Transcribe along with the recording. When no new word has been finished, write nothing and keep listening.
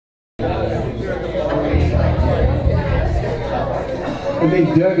I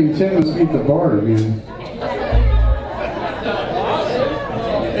think Doug and Tim must be at the bar again.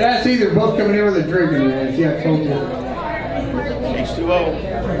 That's either both coming in with a drink in your hands. Yeah, I told you. H2O.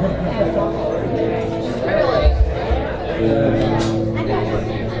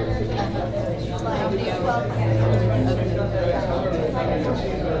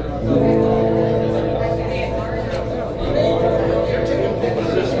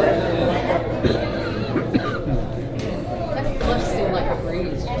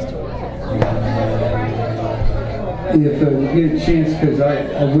 If we get a chance, because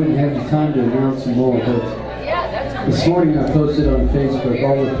I wouldn't have the time to announce them all, but this morning I posted on Facebook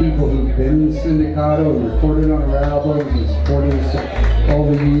all the people who've been in the Sindacato and recorded on our albums and supported us all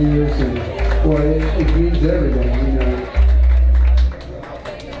the years, and boy, it means everything, you know.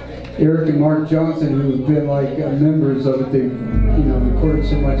 Eric and Mark Johnson, who've been like members of it, they've recorded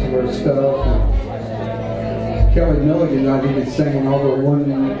so much of our stuff. And Kelly Milligan, I think, is sang on all the one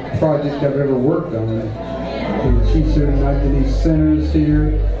project I've ever worked on. And she's here tonight. Denise Center's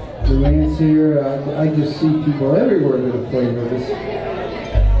here. Luann's here. I just see people everywhere that have played with us.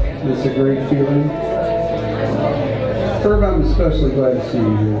 It's a great feeling. Herb, I'm especially glad to see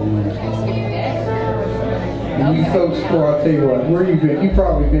you here tonight. And you folks, well, I'll tell you what, where you been? You've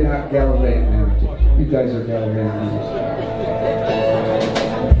probably been out gallivanting now. You guys are gallivanting.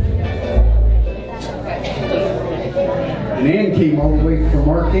 And Ann came all the way from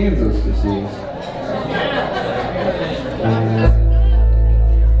Arkansas to see us.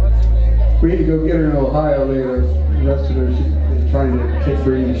 We had to go get her in Ohio. They arrested her. She's trying to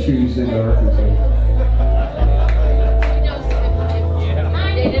bring the shoes into Arkansas.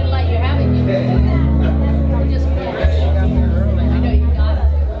 They didn't let you have it.